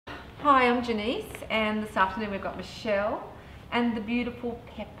Hi, I'm Janice, and this afternoon we've got Michelle and the beautiful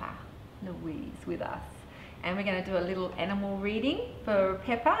Pepper Louise with us. And we're going to do a little animal reading for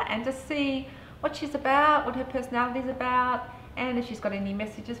Pepper and just see what she's about, what her personality is about, and if she's got any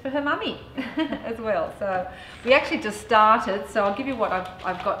messages for her mummy as well. So we actually just started, so I'll give you what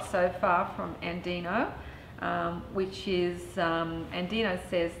I've got so far from Andino, which is, Andino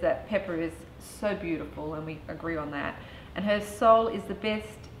says that Pepper is so beautiful, and we agree on that. And her soul is the best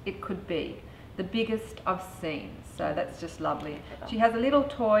it could be, the biggest I've seen. So that's just lovely. She has a little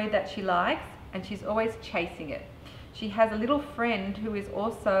toy that she likes, and she's always chasing it. She has a little friend who is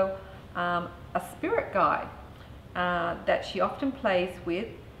also a spirit guide that she often plays with.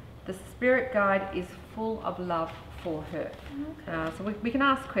 The spirit guide is full of love for her. Okay. So we can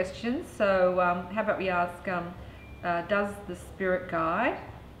ask questions. So how about we ask, does the spirit guide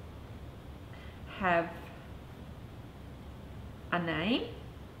have a name?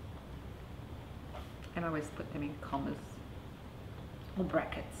 And I always put them in commas or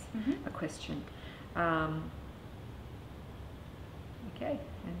brackets, a question. Okay,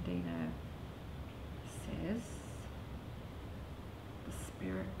 Andino says the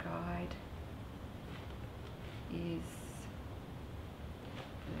spirit guide is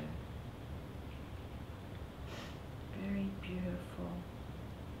the very beautiful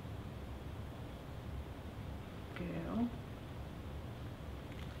girl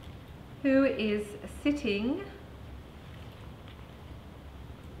who is sitting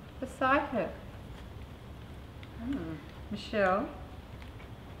beside her. Michelle,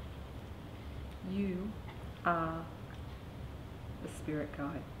 you are the spirit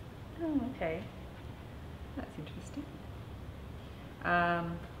guide. Oh, okay. That's interesting.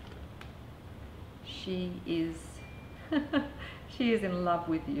 She is she is in love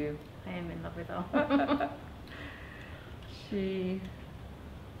with you. I am in love with her. She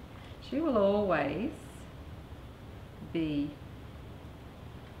will always be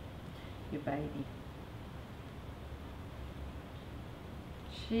your baby.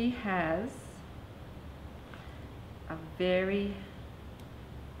 She has a very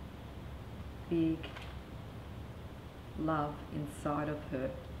big love inside of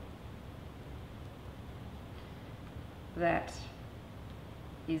her that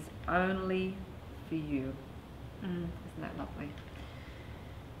is only for you. Isn't that lovely?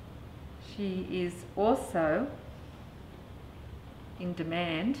 She is also in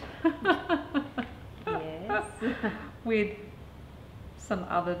demand Yes. with some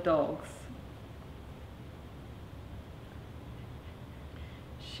other dogs.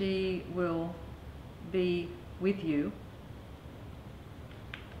 She will be with you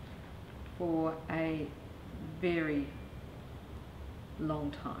for a very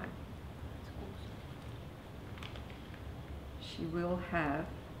long time. She will have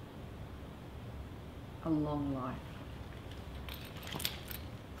a long life.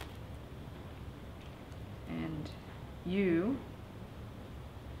 And you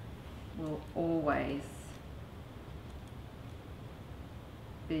will always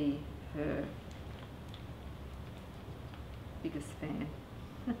be her biggest fan.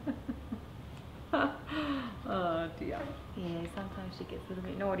 Oh dear. Yeah, sometimes she gets a little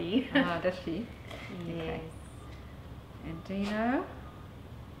bit naughty. Does she? Yes. Okay. Andino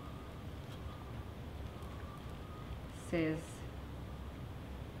says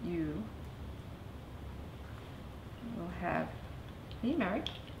you will have... Are you married?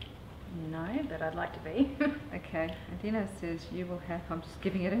 No, but I'd like to be. Okay. Andino says you will have... I'm just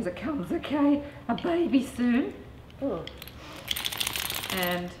giving it as it comes, okay? A baby soon. Oh.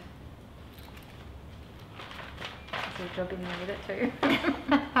 And... Is there a job in there with it too?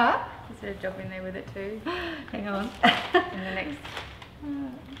 Huh? Is there a job in there with it too? Hang on. In the next...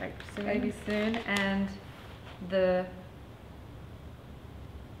 Baby soon, and the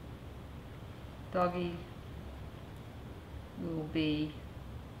doggy will be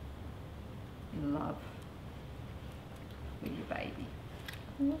in love with your baby.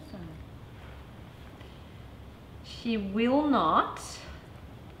 Awesome. She will not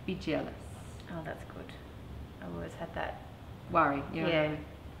be jealous. Oh, that's good. I've always had that. Worry, you know. Yeah.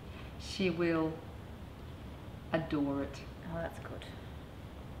 She will adore it. Oh, that's good.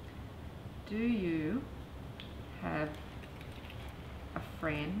 Do you have a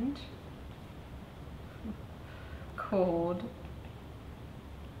friend called...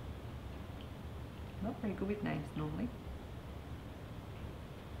 Not very good with names normally.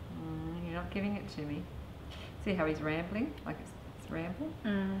 You're not giving it to me. See how he's rambling? Like it's rambling?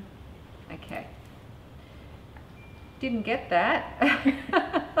 Okay. Didn't get that.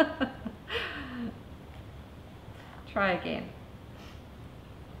 Try again.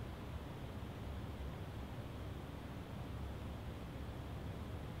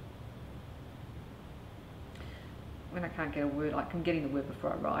 when I can't get a word, like I'm getting the word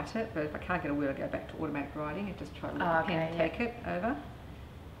before I write it, but if I can't get a word, I go back to automatic writing and just try to let the pen take it over.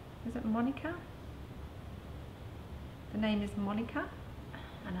 Is it Monica? The name is Monica?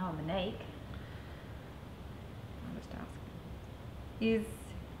 I know Monique. I'll just ask. Is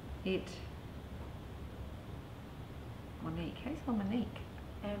it Monique? How do you spell Monique?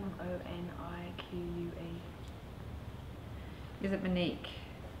 Monique. Is it Monique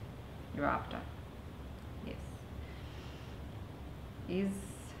you're after? Yes. Is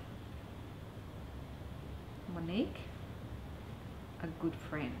Monique a good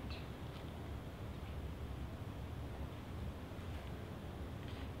friend?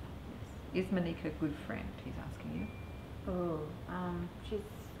 Yes. Is Monique a good friend? He's asking you. Oh, she's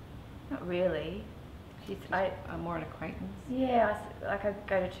not really. She's More an acquaintance. Yeah, I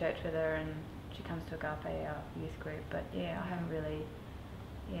go to church with her, and she comes to Agape, our youth group. But yeah, I haven't really.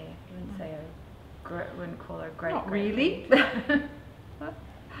 Yeah, I wouldn't say wouldn't call her a great. Not great really. friend.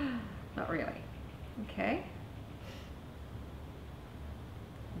 Not really. Okay.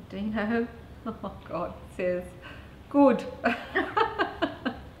 Dino, oh God, says, good.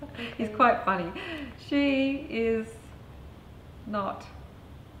 He's quite funny. She is not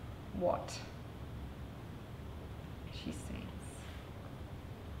what she seems.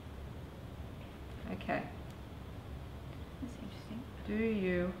 Okay. That's interesting. Do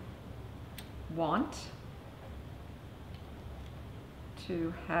you want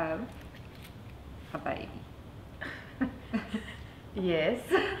to have a baby? Yes.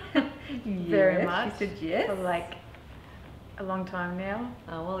 Very Very much. much. She said yes. For like a long time now.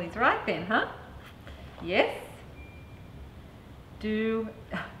 Oh, well, he's right then, huh? Yes.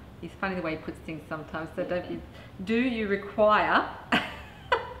 He's funny the way he puts things sometimes, so do you require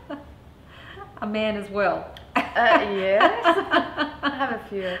a man as well? Yes. I have a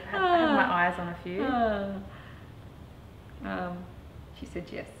few. I have my eyes on a few. She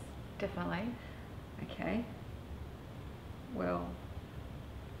said yes. Definitely. Okay. Well,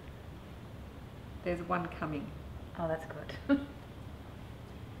 there's one coming. Oh, that's good.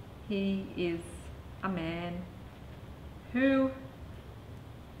 He is a man who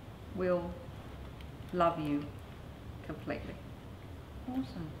will love you completely.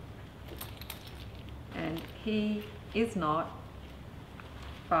 Awesome. And he is not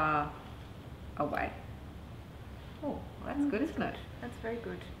far away. Oh, well, that's good, isn't it? That's very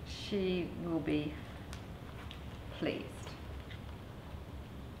good. She will be pleased.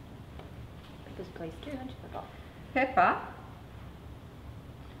 Pepper's pleased too, aren't you, Pepper? Pepper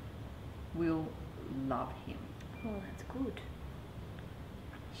will love him. Oh, that's good.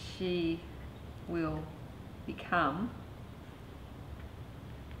 She will become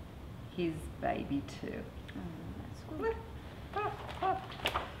his baby too. Oh, that's good.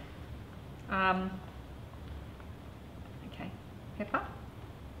 Okay, Pepper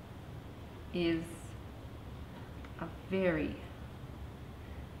is a very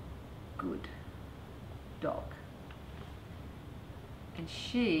good dog, and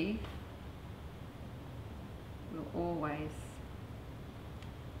she will always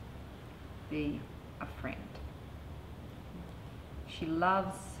be a friend. She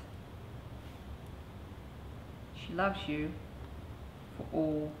loves you for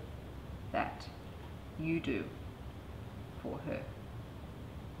all that you do for her,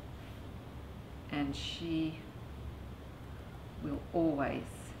 and she will always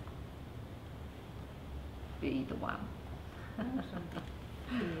be the one. Awesome.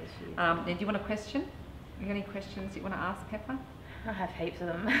 She is. Now, do you want a question? You got any questions you want to ask Pepper? I have heaps of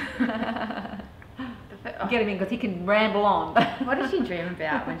them. Get him in because he can ramble on. What does she dream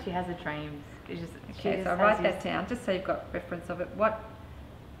about when she has her dreams? Okay, so I write that down just so you've got reference of it. What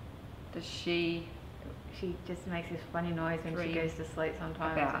does she? She just makes this funny noise when she goes to sleep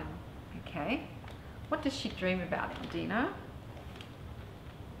sometimes. About. Okay. What does she dream about, Andino?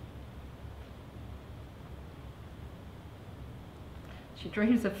 She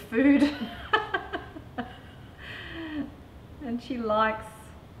dreams of food. And she likes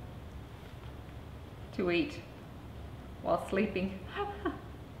to eat while sleeping.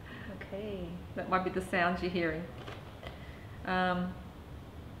 Okay. That might be the sounds you're hearing. My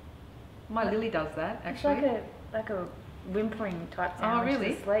Lily does that, actually. It's like a whimpering type sound. Oh, really?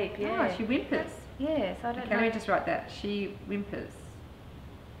 When she's asleep, yeah. Oh, she whimpers. Yes, I don't Okay, know. let me just write that. She whimpers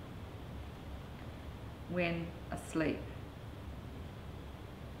when asleep.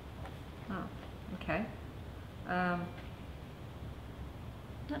 Oh, okay.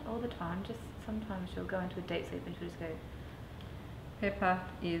 Not all the time, just sometimes she'll go into a deep sleep and she'll just go. Pepper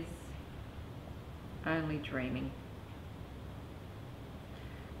is only dreaming.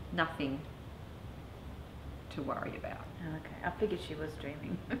 Nothing to worry about. Oh, okay, I figured she was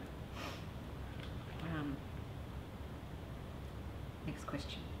dreaming. Next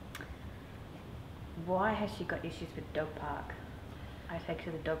question. Why has she got issues with dog park? I take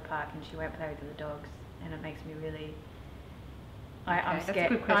her to the dog park and she won't play with the dogs, and it makes me really. I'm that's a scared.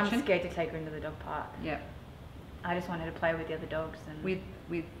 good question. I'm scared to take her into the dog park. Yeah. I just want her to play with the other dogs and. With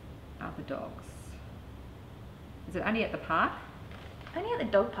other dogs. Is it only at the park? Only at the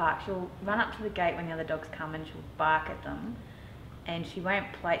dog park. She'll run up to the gate when the other dogs come and she'll bark at them, and she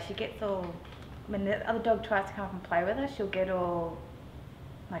won't play. She gets all. When the other dog tries to come up and play with her, she'll get all.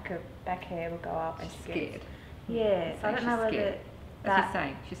 Like her back hair will go up and She's she scared. gets. Yeah, so I don't know whether That's what you're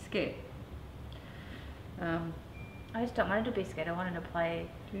saying. She's scared. I just don't want her to be scared. I want her to play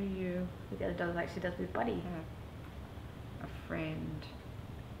Do you with the other dogs like she does with Buddy. have a friend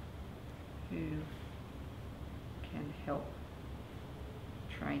who can help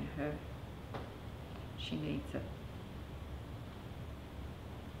train her? She needs it.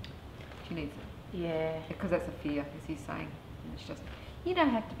 She needs it. Yeah. Because that's a fear, as he's saying. And she doesn't. You don't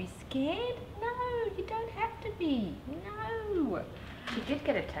have to be scared. No, you don't have to be. No. She did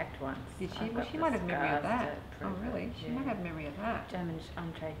get attacked once. Did she? I've Well, got she the might have memory of scars that. to Oh, prove really? it, She yeah. might have memory of that.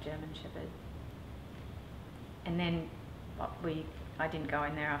 Untrained German Shepherd. And then I didn't go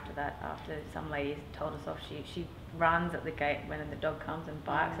in there after that. After some ladies told us off, she runs at the gate when the dog comes and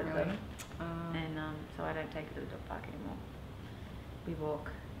barks Oh, at really? them. And so I don't take her to the dog park anymore. We walk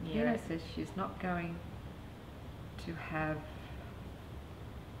near Andino it. says she's not going to have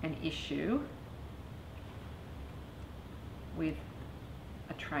an issue with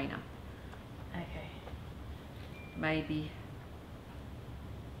a trainer. Okay. Maybe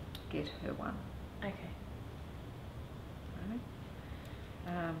get her one. Okay.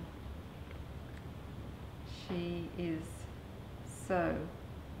 Right? She is so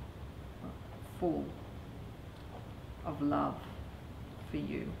full of love for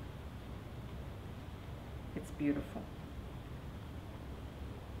you. It's beautiful.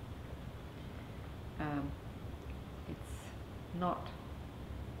 It's not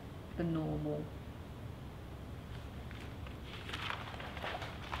the normal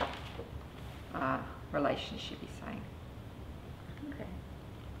relationship, he's saying. Okay.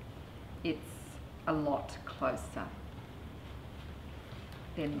 It's a lot closer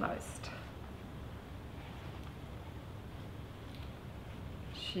than most.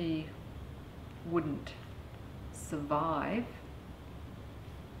 She wouldn't survive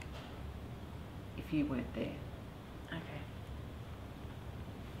if you weren't there. Okay.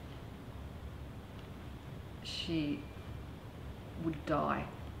 She would die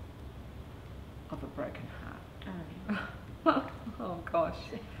of a broken heart. Oh gosh,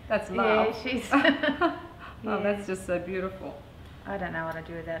 that's love. Yeah, she's. Oh, that's just so beautiful. I don't know what I'd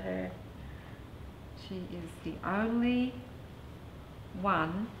do without her. She is the only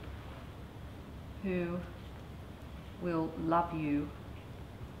one who will love you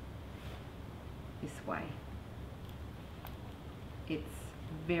this way. It's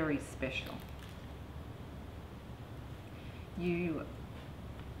very special. You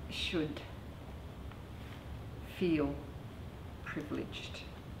should feel privileged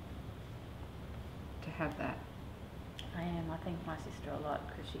to have that. I am. I thank my sister a lot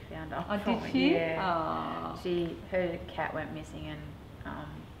because she found out. Oh, for did me. she? Yeah. Oh. Her cat went missing, and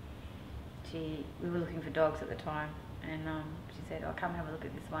we were looking for dogs at the time, and she said, "I'll come have a look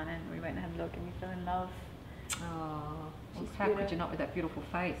at this one," and we went and had a look, and we fell in love. Oh, She how spewed could it. you not with that beautiful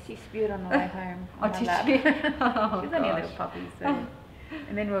face? She spewed on the way home. Oh, on my did lap. she? She was only a gosh. little puppy, so.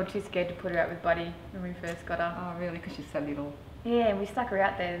 And then we were too scared to put her out with Buddy when we first got her. Oh, really? Because she's so little. Yeah, and we stuck her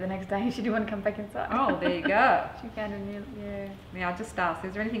out there the next day. She didn't want to come back inside. Oh, there you go. She found a new, yeah. Now, I just asked,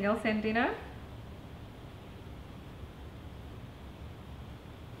 is there anything else, Andino?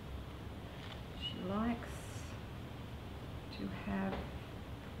 She likes to have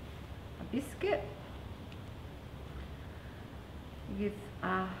a biscuit with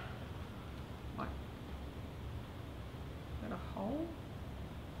what? With a hole?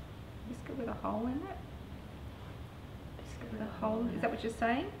 Biscuit with a hole in it? Biscuit with a hole. Is that what you're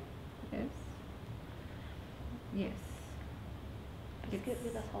saying? Yes. Yes. Biscuit It's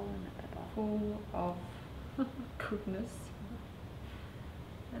with a hole in it, Peppa. full of goodness.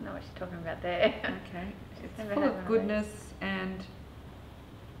 I don't know what she's talking about there. Okay. She's It's never full had one of of goodness, and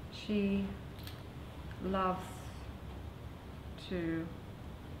she loves to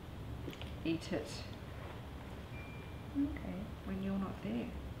eat it Okay. when you're not there.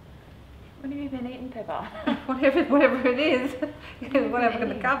 What have you been eating, Peppa? whatever it is, whatever in the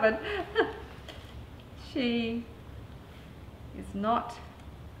eating? cupboard. She is not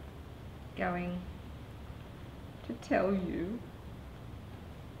going to tell you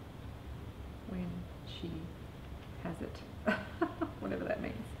when she has it, whatever that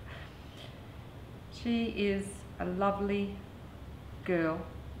means. She is a lovely girl.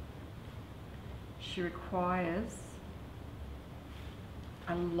 She requires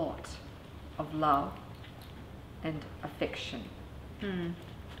a lot of love and affection.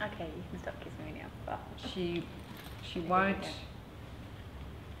 Okay, you can stop kissing me now. Bye. She won't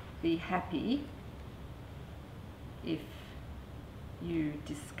be happy if you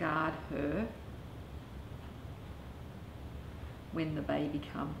discard her when the baby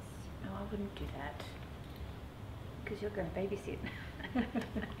comes. No, I wouldn't do that. Because you're going to babysit.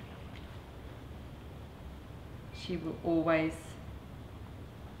 She will always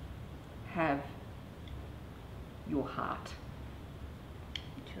have your heart.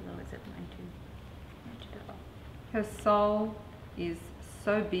 She'll always have mine too. Her soul is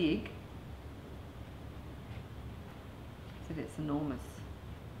so big that it's enormous.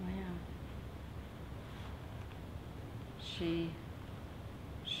 Wow. She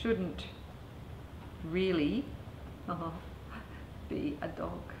shouldn't really be a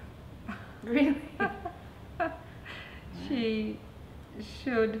dog. Really? She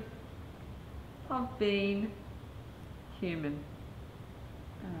should have been human.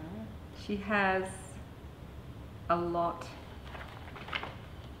 Oh. She has a lot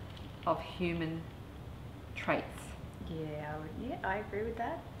of human traits. Yeah, I agree with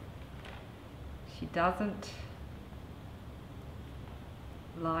that. She doesn't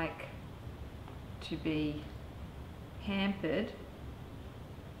like to be hampered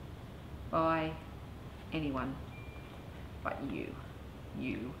by anyone but you.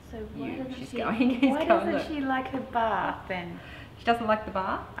 So why doesn't She's she? going. Why doesn't she like her bath then? She doesn't like the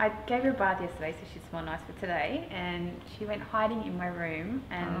bath? I gave her a bath yesterday, so she's more nice for today, and she went hiding in my room.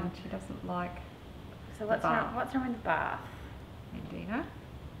 And she doesn't like. so what's wrong with the bath? Andino?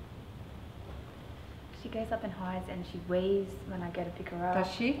 She goes up and hides, and she wheezes when I go to pick her up.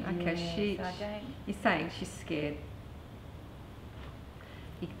 Does she? Okay, so I don't. You're saying she's scared.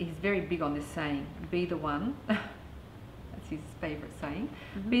 He's very big on this saying, be the one. That's his favourite saying.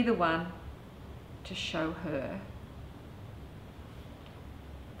 Be the one to show her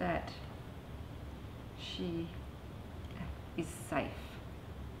that she is safe.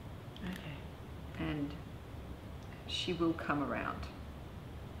 Okay. And she will come around.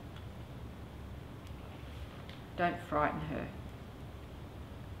 Don't frighten her.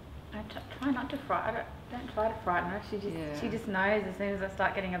 I try not to frighten. Don't try to frighten her. She just knows as soon as I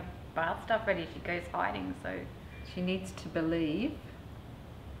start getting her bath stuff ready, she goes hiding. So she needs to believe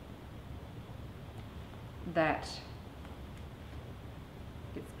that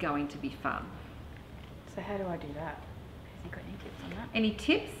it's going to be fun. So how do I do that? Has he got any tips on that? Any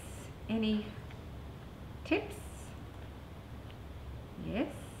tips? Any tips? Yes.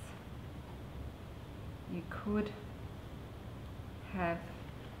 You could have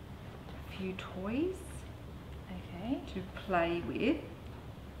a few toys Okay. to play with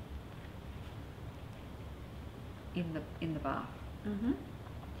in the bath.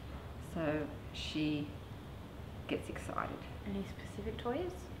 So she gets excited. Any specific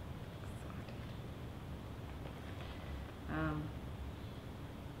toys?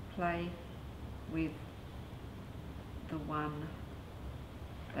 Play with the one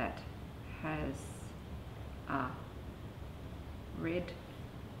that has a red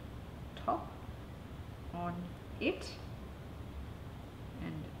top on it,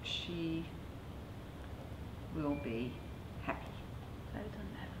 and she will be happy. So it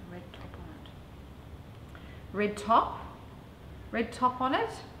doesn't have a red top on it. Red top? Red top on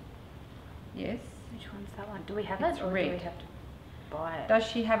it? Yes. Which one's that one? Do we have It's it, or red. do we have to buy it? Does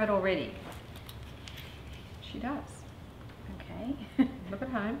she have it already? She does. Okay. Look at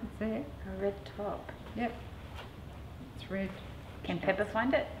home, it's there. A red top. Yep. It's red. Can Pepper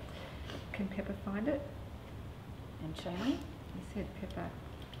find it? Can Pepper find it? And show me? You said Pepper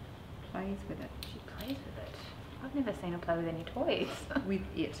plays with it. She plays with it. I've never seen her play with any toys. With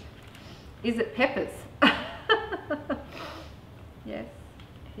it. Is it Pepper's? Yes.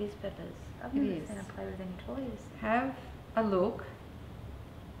 It is Pepper's. I've It never is. seen her play with any toys. Have a look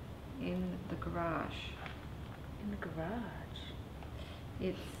in the garage. In the garage?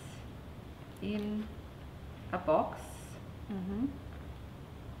 It's in a box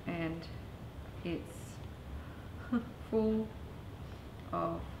and it's full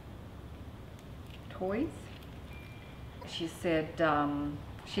of toys. She said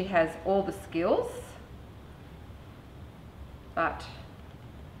she has all the skills, but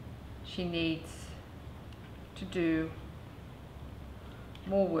she needs to do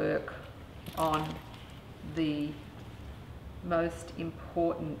more work on the most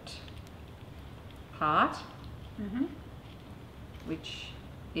important part, which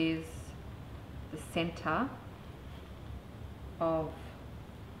is the center of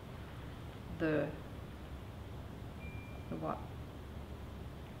the what?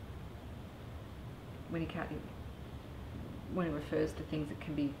 When it refers to things, it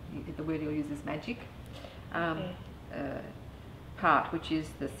can be, the word you'll use is magic. Part, which is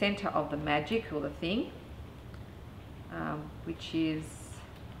the center of the magic or the thing, which is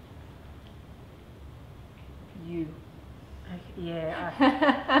you. Yeah,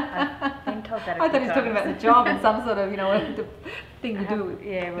 I've been told that. I thought he was talking about the job and some sort of, the thing you do.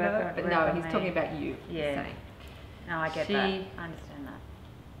 Yeah, but no, he's talking about you. Yeah. No, I get that. I understand that.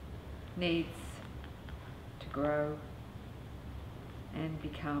 Needs to grow and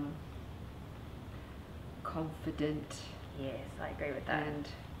become confident. Yes, I agree with that. And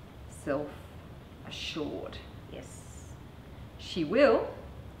self-assured. Yes. She will,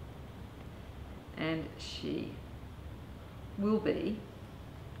 and she will be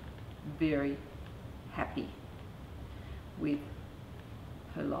very happy with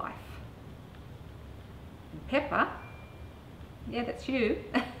her life. And Pepper, yeah, that's you.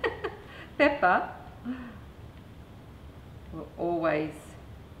 Pepper will always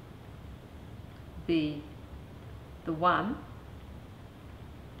be the one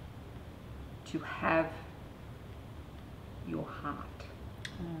to have your heart.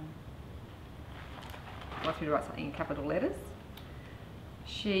 Wants me to write something in capital letters.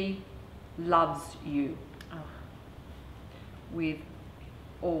 She loves you with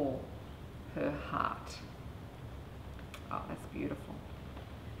all her heart. Oh, that's beautiful.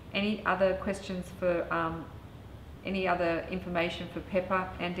 Any other questions for, any other information for Pepper,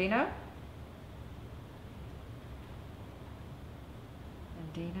 Andino?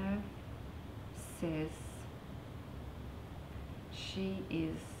 Andino says she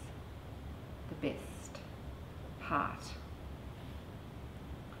is the best part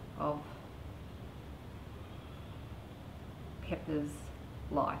of Pepper's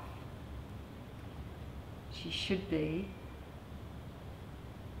life. She should be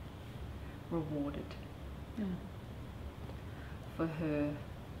rewarded for her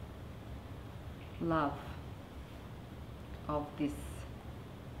love of this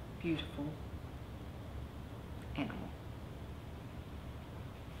beautiful animal.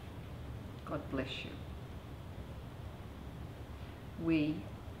 God bless you. We,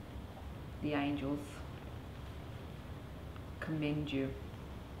 the angels, commend you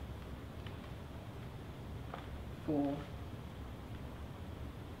for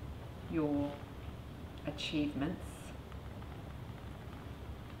your achievements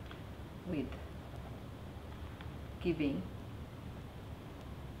with giving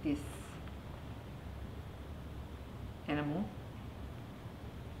this animal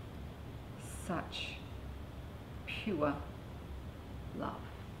such pure love.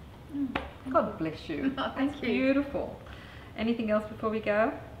 God bless you. Oh, thank That's you. Beautiful. Anything else before we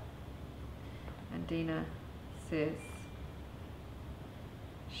go? Andina says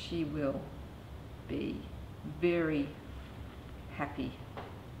she will be very happy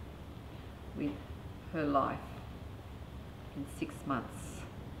with her life in 6 months.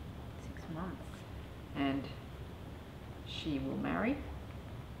 6 months. And she will marry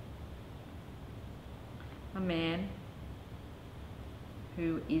a man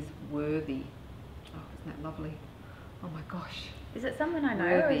who is worthy. Oh, isn't that lovely? Oh my gosh. Is it someone I know,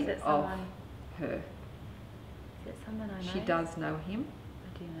 Worthy or is it someone? of her. Is it someone I know? She does know him,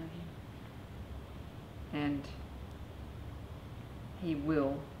 I do know him. and he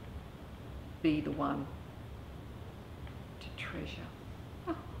will be the one to treasure.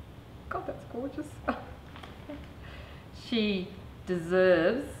 Oh, God, that's gorgeous. She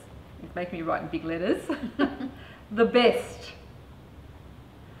deserves, it's making me write in big letters, the best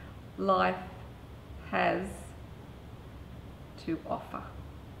life has to offer.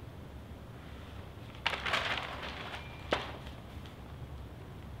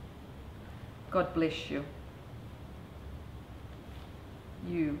 God bless you.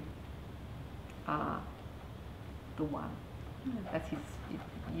 You are the one. That's his,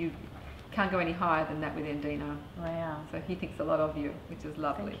 you can't go any higher than that with Andino. Wow. So he thinks a lot of you, which is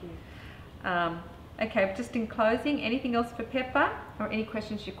lovely. Thank you. Okay, just in closing, anything else for Pepper, or any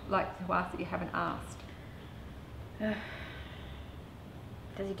questions you'd like to ask that you haven't asked? Does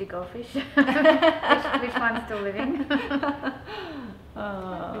he do goldfish? which one's still living? Which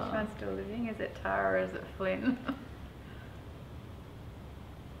one's still living? Is it Tara or is it Flynn?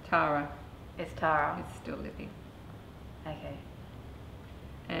 Tara It's Tara. is still living, Okay.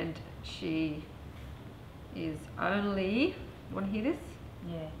 and she is only, you want to hear this?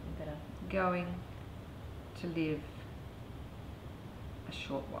 Yeah, you better. Going to live a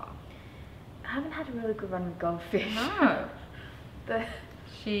short while. I haven't had a really good run with goldfish. No. The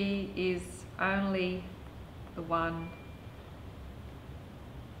She is only the one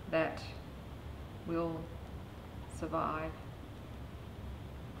that will survive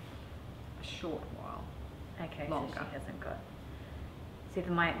a short while. Okay, Longer. so she hasn't got. See,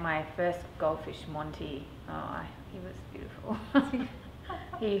 my first goldfish, Monty. Oh, he was beautiful.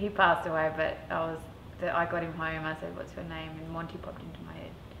 he passed away, but I got him home. I said, "What's her name?" And Monty popped into my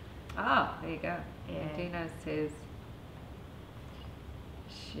head. Ah, there you go. Yeah. Andino says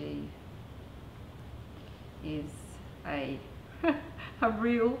she is a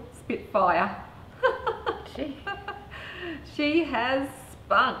real spitfire. She. She has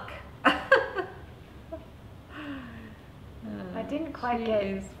spunk. I didn't quite she get.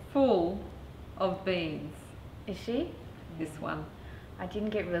 is full of beans. Is she? This one. I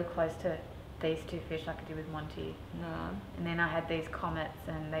didn't get real close to these two fish like I did with Monty. No. And then I had these comets,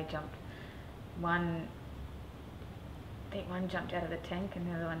 and they jumped. I think one jumped out of the tank, and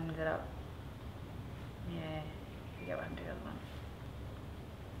the other one ended up. Yeah, I forget what happened to the other one.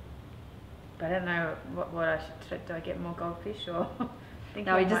 But I don't know what I should. Do I get more goldfish or?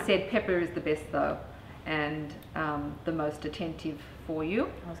 No, he just said Pepper is the best though, and the most attentive for you.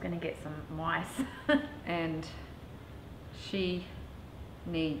 I was going to get some mice. And she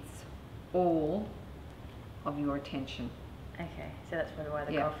needs all of your attention. Okay, so that's probably why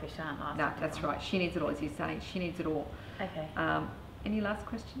the Yeah. goldfish aren't lasting. No, that's too long. right. She needs it all, as he's saying. She needs it all. Okay. Any last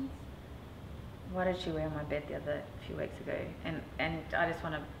questions? Why did she wear my bed the other few weeks ago? And I just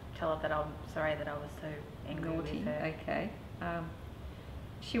want to tell her that I'm sorry that I was so angry Naughty. with her. Okay.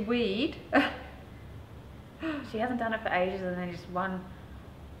 She weed. She hasn't done it for ages, and then just one,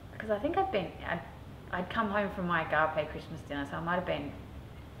 because I think I'd come home from my Agape Christmas dinner, so I might have been,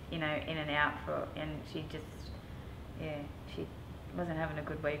 in and out and she just, she wasn't having a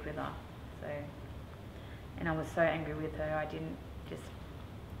good week with her, so, and I was so angry with her, I didn't just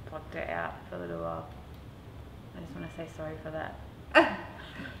blocked her out for a little while. I just want to say sorry for that.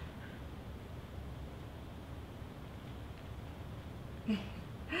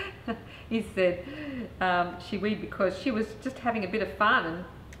 He said she weed because she was just having a bit of fun,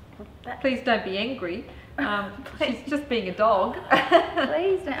 and please don't be angry. She's just being a dog.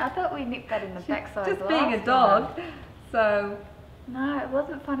 Please don't. I thought we nipped that in the backside. Just being a dog. So no, it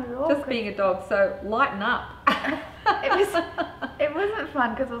wasn't fun at all. just being a dog. So lighten up. It wasn't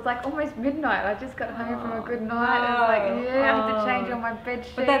fun because it was like almost midnight. I just got home from a good night. And it was like, I had to change all my bed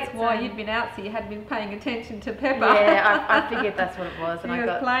sheets. But that's why you'd been out, so you hadn't been paying attention to Pepper. Yeah, I figured that's what it was. She And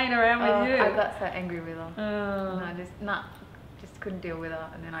was playing around with you. I got so angry with her. Oh. And I just couldn't deal with her.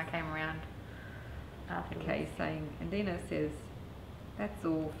 And then I came around afterwards. Okay, saying, Andino says, that's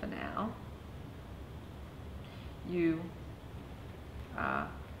all for now. You are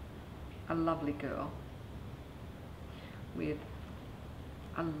a lovely girl with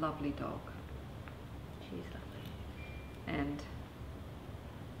a lovely dog, She's lovely. and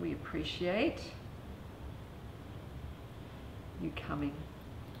we appreciate you coming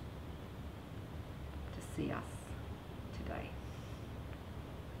to see us today.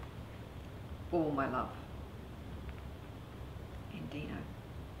 All my love, Andino.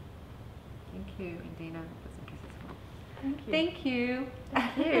 Thank you, Andino. Put some kisses for me. Thank you.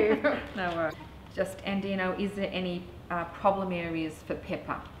 Thank you. Thank you. No worries. Just, Andino, is there any problem areas for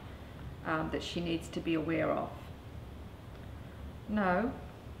Pepper that she needs to be aware of? No,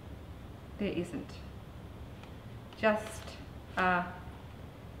 there isn't. Just a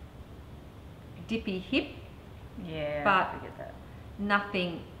dippy hip, Yeah, but I figured that.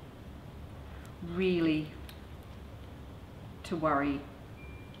 nothing really to worry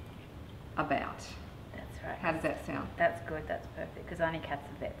about. That's right. How does that sound? That's good. That's perfect. Because only cats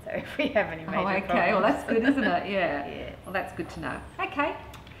are vet, so if we have any major Oh, okay. problems. Well, that's good, isn't it? Yeah. Yes. Well, that's good to know. Okay.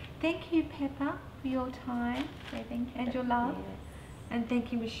 Thank you, Pepper, for your time Okay, thank you. and your love. Yes. And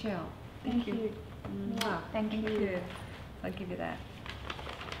thank you, Michelle. Thank you. Mwah. Thank you. Good. I'll give you that.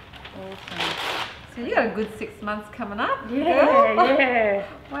 Awesome. So you got a good 6 months coming up. Yeah, girl. yeah.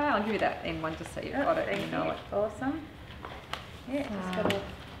 Wow, I'll give you that N1 just so you've Oh, got it and thank you know you. it. Awesome. Yeah, just got to work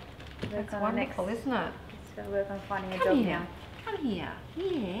That's on wonderful, the next. isn't it? Just got to work on finding a Come job here. now. Come here.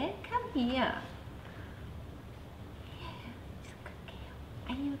 Yeah, come here.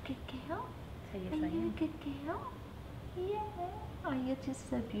 Are you a good girl? So yes, Are I you a am. good girl? Yeah. Oh, you're just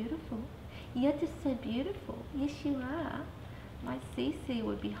so beautiful. You're just so beautiful. Yes, you are. My Cece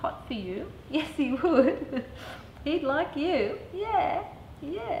would be hot for you. Yes, he would. He'd like you. Yeah,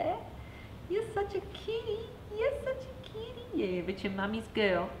 yeah. You're such a kitty. You're such a kitty. Yeah, but you're mummy's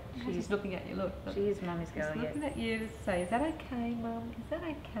girl. She's looking at you. Look. She is mummy's girl. She's looking at you to say, "Is that okay, mum? Is that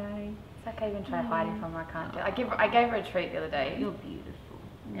okay?" It's like I even try hiding from her. I can't do it. I gave her a treat the other day. You're beautiful.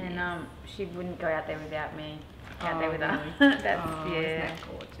 And she wouldn't go out there without me. Out there with really? her. That's Isn't that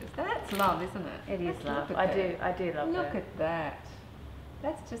gorgeous? That's love, isn't it? It is love. Look I at do love Look her. at that.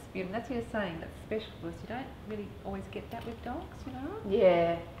 That's just beautiful. That's what you're saying. That's special because you don't really always get that with dogs, you know.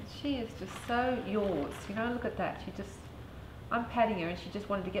 Yeah. She is just so yours, you know. Look at that. I'm patting her, and she just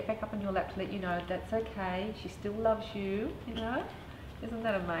wanted to get back up on your lap to let you know that's okay. She still loves you, you know. Isn't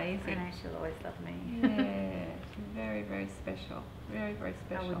that amazing? I know she'll always love me. Yeah, she's very, very special. Very, very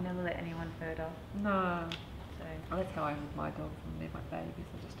special. I would never let anyone hurt her. No. So Well, that's how I am with my dogs, and they're my babies.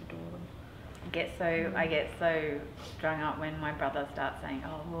 I just adore them. I get so strung up when my brother starts saying,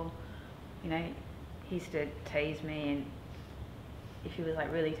 "Oh well, you know, he used to tease me, and if he was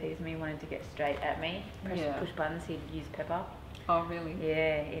like really teasing me, wanted to get straight at me, push buttons, he'd use Pepper." Oh, really?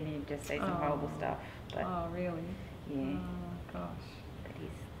 Yeah, and he'd just say some horrible stuff. But Oh, really? yeah, Oh, gosh. but He's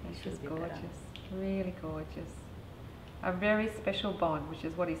he's just really good. gorgeous. Really gorgeous. A very special bond, which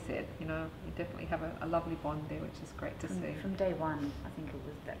is what he said. You know, you definitely have a lovely bond there, which is great to see. From day one, I think it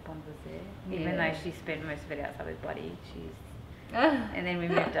was that bond was there. Even Yeah. though she spent most of it outside with Buddy, and then we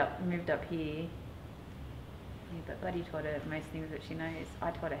moved up here. Yeah, but Buddy taught her most things that she knows.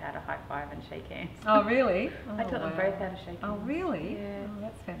 I taught her how to high five and shake hands. Oh, really? I taught them both how to shake hands. Oh, really? Yeah. Oh,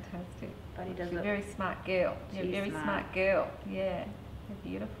 that's fantastic. Buddy does She's a it. very smart girl. You're a She's very smart. smart girl. Yeah. They're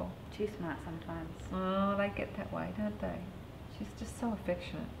beautiful. Too smart sometimes. Oh, they get that way, don't they? She's just so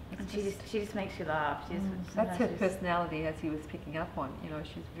affectionate. And she just makes you laugh. She just, That's her sometimes personality, as he was picking up on. You know,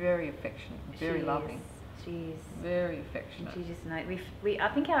 she's very affectionate, and very she loving, is. She's very and affectionate. she just knows. I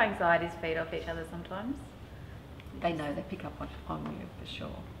think our anxieties feed off each other sometimes. They know, they pick up on you for sure.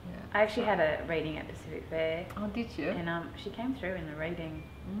 Yeah. I actually had a reading at Pacific Fair, Oh, did you? and she came through in the reading.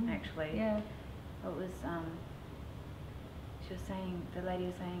 Actually, Yeah. it was she was saying, the lady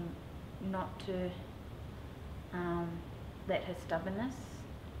was saying not to let her stubbornness.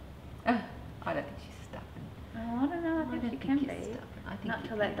 I don't think she's stubborn. Oh, I don't know. I think she can you're be. stubborn. I think Not to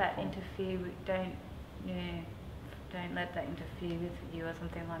you're let that beautiful. interfere with. Don't let that interfere with you or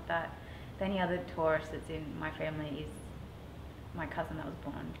something like that. The only other Taurus that's in my family is my cousin that was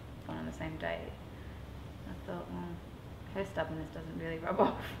born on the same day. I thought, her stubbornness doesn't really rub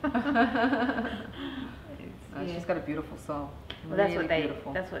off. No, she's got a beautiful soul. Well, really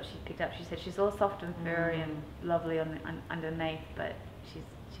beautiful. that's what she picked up. She said she's all soft and furry and lovely underneath, but she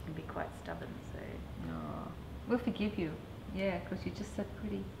can be quite stubborn. So Oh, we'll forgive you. Yeah, because you're just so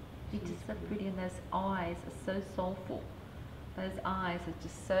pretty. You're just so pretty, and those eyes are so soulful. Those eyes are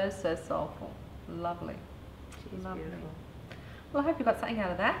just so, so soulful. Lovely. she's Lovely. beautiful. Well, I hope you got something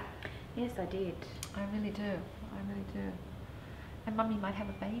out of that. Yes, I did. I really do. I really do. And Mummy might have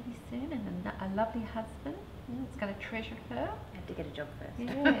a baby soon, and a lovely husband that's going to treasure her. I have to get a job first.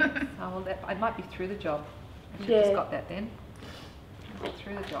 Yes. Oh, well, I might be through the job. I should have just got that then. Is it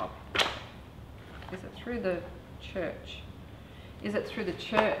through the job? Is it through the church? Is it through the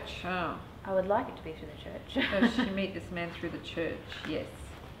church? Oh. I would like it to be through the church. Does she meet this man through the church? Yes,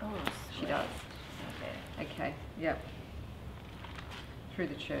 Oh, she sweet. does. Okay. Okay, yep. Through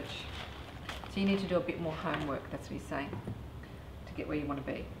the church. So you need to do a bit more homework, that's what he's saying, to get where you want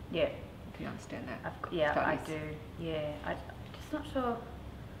to be. Yeah. If you understand that. Yeah, I Studies. do. Yeah, I'm just not sure.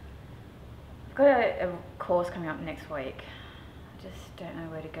 I've got a course coming up next week. I just don't know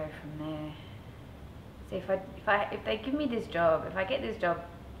where to go from there. See, if they give me this job, if I get this job,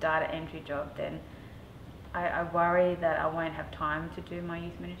 data entry job, then I worry that I won't have time to do my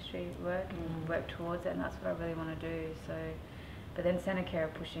youth ministry work and work towards it, and that's what I really want to do. So, but then Senecare are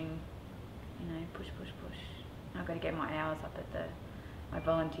pushing, push. I've got to get my hours up my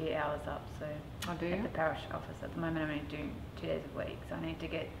volunteer hours up. So Oh, do at you? the parish office at the moment, I'm only doing 2 days a week, so I need to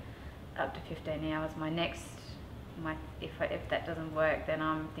get up to 15 hours. If that doesn't work, then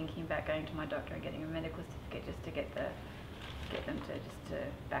I'm thinking about going to my doctor and getting a medical certificate just to get them to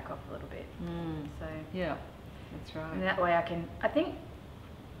back off a little bit. So Yeah, that's right. and that way I think,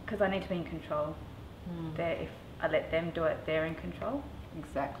 because I need to be in control. If I let them do it, they're in control.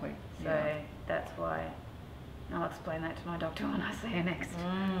 Exactly. So yeah. that's why. I'll explain that to my doctor when I see her next.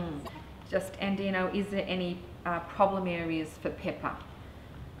 Just, Andino, is there any problem areas for Pepper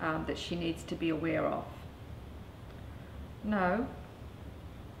that she needs to be aware of? No,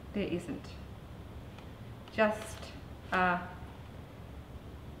 there isn't. Just a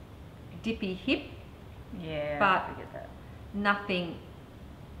dippy hip, Yeah, But- I forget that. nothing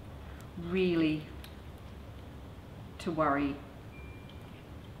really to worry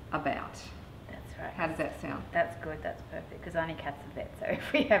about. tracks. How does that sound? That's good. That's perfect. Because only cat's a vet, so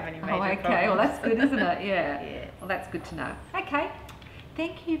if we have any major Oh, okay. problems. Well, that's good, isn't it? Yeah. Yes. Well, that's good to know. Okay.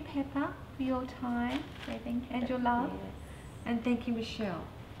 Thank you, Pepper, for your time Okay, thank you. and your love. Yes. And thank you, Michelle.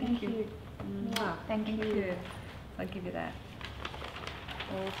 Thank you. Mwah. Thank you. I'll give you that.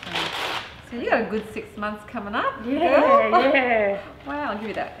 Awesome. So you got a good 6 months coming up. Yeah, girl. yeah. Wow, I'll give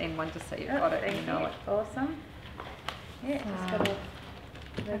you that M1 just so you've Oh, got it and thank you know you. it. Awesome. Yeah, just got to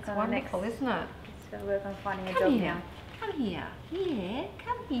That's work on wonderful, the next. isn't it? Just got to work on finding a Come job here. now. Come here. Yeah,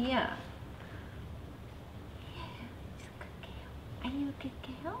 come here. Yeah, just a good girl. Are you a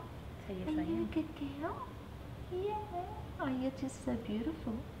good girl? So yes, Are I you a am. good girl? Yeah. Oh, you're just so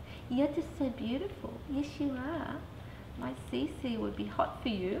beautiful. You're just so beautiful. Yes, you are. My Cece would be hot for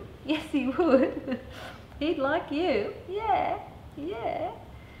you. Yes, he would. He'd like you. Yeah, yeah.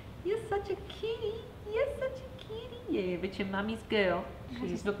 You're such a cutie. You're such a cutie. Yeah, but you're mummy's girl.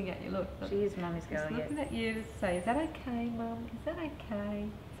 She's looking at you. Look. She is mummy's girl, She's yes. looking at you to say, "Is that okay, Mum? Is that okay?"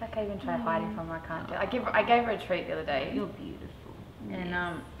 It's like I even try hiding from her. I can't do it. I gave her a treat the other day. You're beautiful.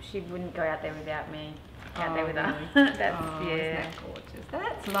 And she wouldn't go out there without me. Out there with really? her. That's Oh, yeah. isn't that gorgeous?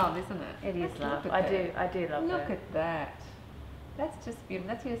 That's love, isn't it? It is Let's love. look at that. I do love Look her. at that. That's just beautiful.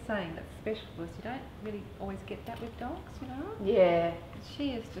 That's what you're saying. That's special because you don't really always get that with dogs, you know. Yeah.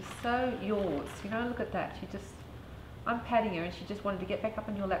 She is just so yours. You know, look at that. She just, I'm patting her and she just wanted to get back up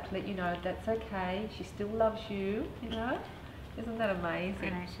on your lap to let you know that's okay. She still loves you, you know. Isn't that I amazing?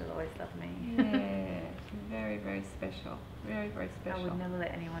 know she'll always love me. Yeah, she's very, very special. Very, very I special. would never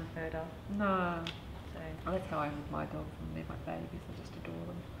let anyone hurt her. No. So Oh, that's how I am with my dogs and they're my babies. I just adore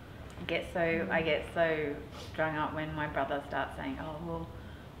them. I get so strung up when my brother starts saying, "Oh well,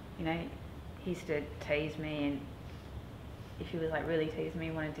 you know," he used to tease me, and if he was like really teasing me,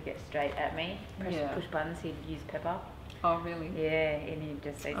 wanted to get straight at me, push buttons, he'd use Pepper. Oh, really? Yeah, and he'd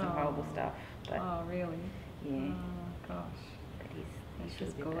just say some horrible stuff. But Oh, really? yeah, Oh, gosh. but he's She's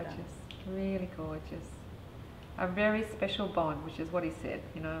a bit better. gorgeous. Really gorgeous. A very special bond, which is what he said.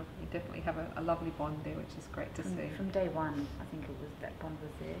 You know, you definitely have a lovely bond there, which is great to see. From day one, I think it was that bond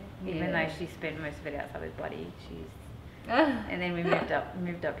was there. Even Yeah. though she spent most of it outside with Buddy, and then we moved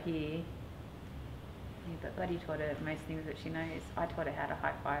up here. Yeah, but Buddy taught her most things that she knows. I taught her how to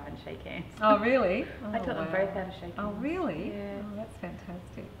high five and shake hands. Oh, really? I taught them both how to shake hands. Oh, really? Yeah. Oh, that's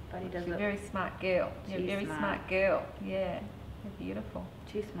fantastic. Buddy does She's a it. very smart girl. You're a She's very smart. smart girl. Yeah. You're beautiful.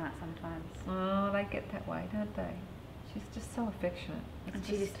 Too smart sometimes. Oh, they get that way, don't they? She's just so affectionate. It's And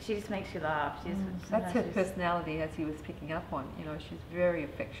she just makes you laugh. She just, that's her sometimes personality, as he was picking up on. You know, she's very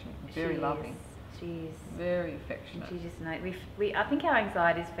affectionate, and very loving, She's very affectionate. she just know we I think our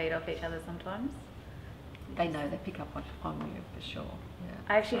anxieties feed off each other sometimes. They know, they pick up on you for sure. Yeah.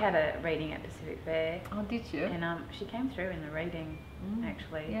 I actually had a reading at Pacific Fair, Oh, did you? and she came through in the reading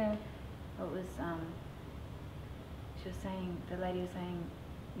actually. Yeah. It was she was saying, the lady was saying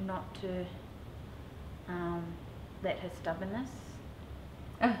not to let her stubbornness.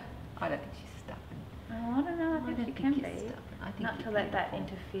 I don't think she's stubborn. Oh, I don't know. I think don't she think can you're be. stubborn. I think Not you're to let that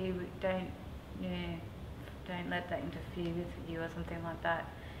beautiful. interfere with. Don't let that interfere with you or something like that.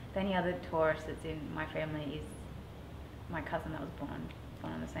 The only other Taurus that's in my family is my cousin that was born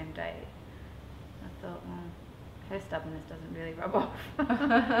on the same day. I thought, well, her stubbornness doesn't really rub off.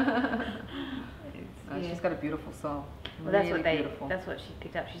 No, she's got a beautiful soul. Well, really beautiful. that's what she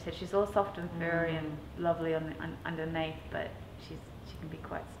picked up. She said she's all soft and furry and lovely underneath, but she can be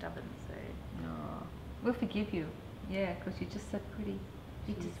quite stubborn. So Oh, we'll forgive you. Yeah, because you're just so pretty.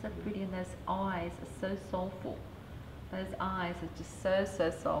 You're just so pretty, and those eyes are so soulful. Those eyes are just so,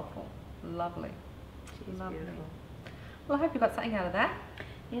 so soulful. Lovely. she's Lovely. beautiful. Well, I hope you got something out of that.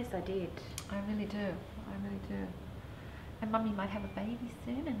 Yes, I did. I really do. I really do. And Mummy might have a baby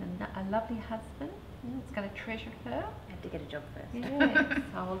soon and a lovely husband that's going to treasure her. I had to get a job first. Yes.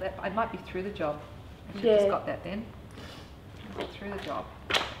 Oh, well, I might be through the job. I should have just got that then. Is it through the job?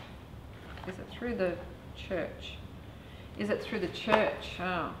 Is it through the church? Is it through the church?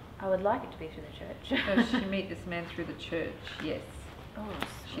 Oh. I would like it to be through the church. Does she meet this man through the church? Yes, Oh,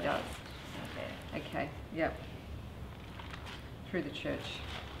 she sweet. does. Okay. Okay, yep. Through the church.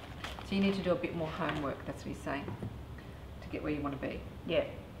 So you need to do a bit more homework, that's what he's saying, to get where you want to be. Yeah.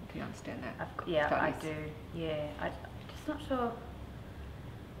 Do you understand that? Yeah, I Studies. do. Yeah, I'm just not sure.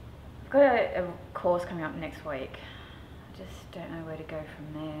 I've got a course coming up next week. I just don't know where to go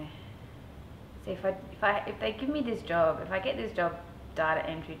from there. See, if they give me this job, if I get this job, data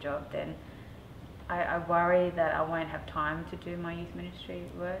entry job, then I worry that I won't have time to do my youth ministry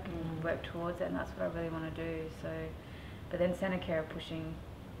work and work towards it, and that's what I really want to do. So, but then Senecare are pushing,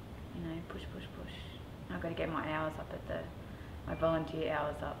 push. And I've got to get my hours up at the my volunteer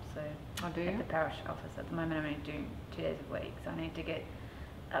hours up. So I do. at the parish office at the moment, I'm only doing 2 days a week. So I need to get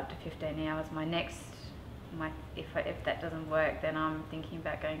up to 15 hours. If that doesn't work, then I'm thinking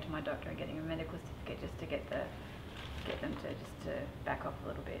about going to my doctor and getting a medical certificate just to get them to back off a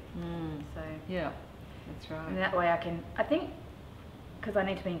little bit. So yeah, that's right. and that way I think because I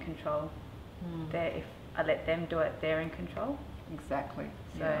need to be in control. If I let them do it, they're in control. Exactly.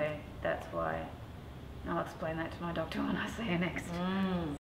 So that's why I'll explain that to my doctor when I see her next.